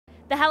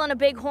The Helena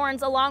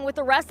Bighorns, along with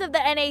the rest of the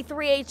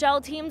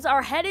NA3HL teams,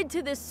 are headed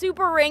to the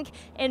Super Rink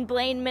in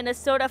Blaine,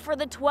 Minnesota for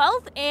the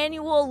 12th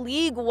annual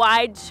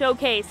league-wide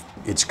showcase.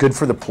 It's good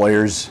for the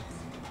players,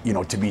 you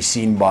know, to be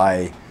seen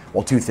by,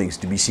 well, two things: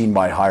 to be seen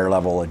by higher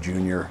level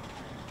junior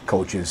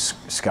coaches,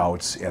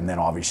 scouts, and then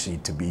obviously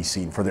to be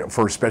seen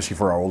especially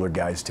for our older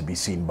guys, to be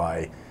seen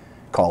by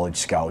college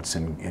scouts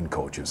and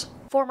coaches.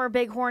 Former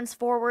Bighorns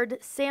forward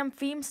Sam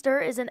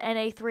Feemster is an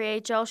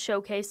NA3HL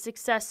showcase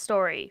success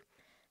story,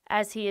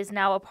 as he is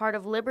now a part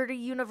of Liberty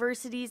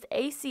University's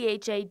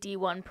ACHA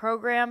D1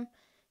 program.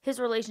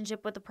 His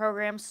relationship with the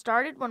program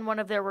started when one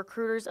of their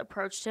recruiters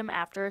approached him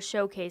after a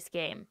showcase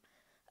game,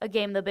 a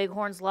game the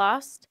Bighorns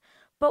lost,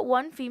 but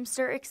one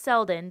Feemster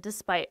excelled in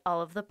despite all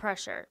of the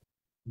pressure.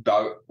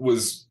 That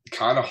was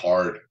kind of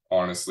hard,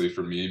 honestly,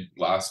 for me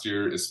last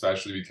year,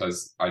 especially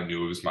because I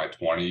knew it was my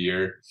 20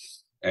 year,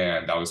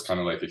 and that was kind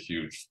of like a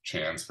huge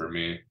chance for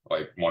me,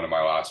 like one of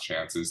my last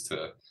chances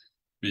to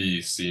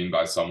be seen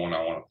by someone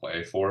I want to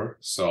play for.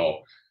 So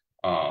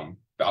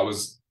that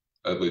was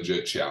a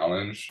legit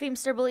challenge.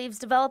 Feemster believes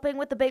developing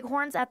with the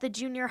Bighorns at the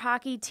junior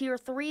hockey Tier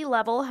 3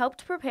 level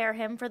helped prepare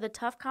him for the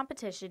tough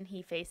competition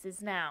he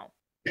faces now.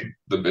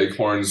 The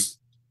Bighorns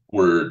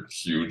were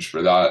huge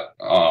for that.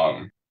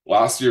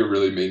 Last year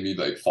really made me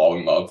like fall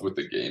in love with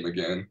the game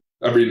again.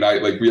 Every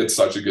night, like, we had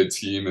such a good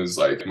team, is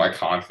like my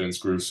confidence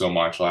grew so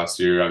much last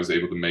year. I was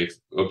able to make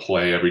a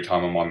play every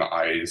time I'm on the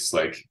ice.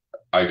 Like,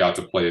 I got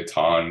to play a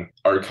ton.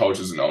 Our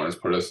coaches and owners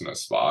put us in a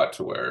spot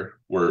to where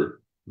we're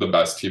the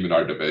best team in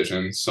our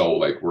division. So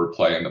like, we're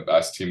playing the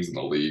best teams in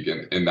the league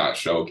in that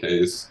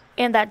showcase.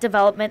 And that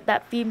development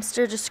that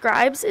Feemster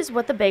describes is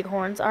what the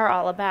Bighorns are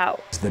all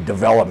about. The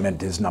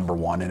development is number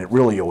one, and it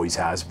really always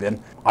has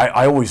been.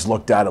 I always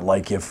looked at it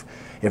like if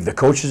the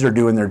coaches are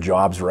doing their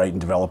jobs right and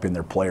developing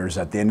their players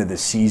at the end of the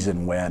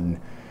season,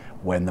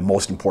 when the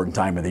most important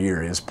time of the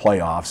year is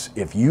playoffs,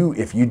 if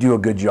you do a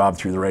good job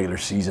through the regular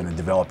season and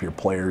develop your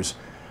players,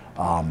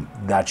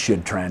 that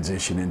should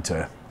transition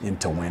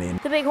into winning.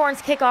 The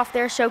Bighorns kick off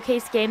their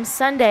showcase game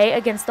Sunday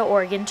against the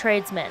Oregon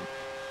Tradesmen.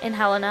 In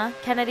Helena,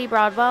 Kennedy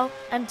Broadwell,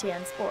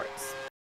 MTN Sports.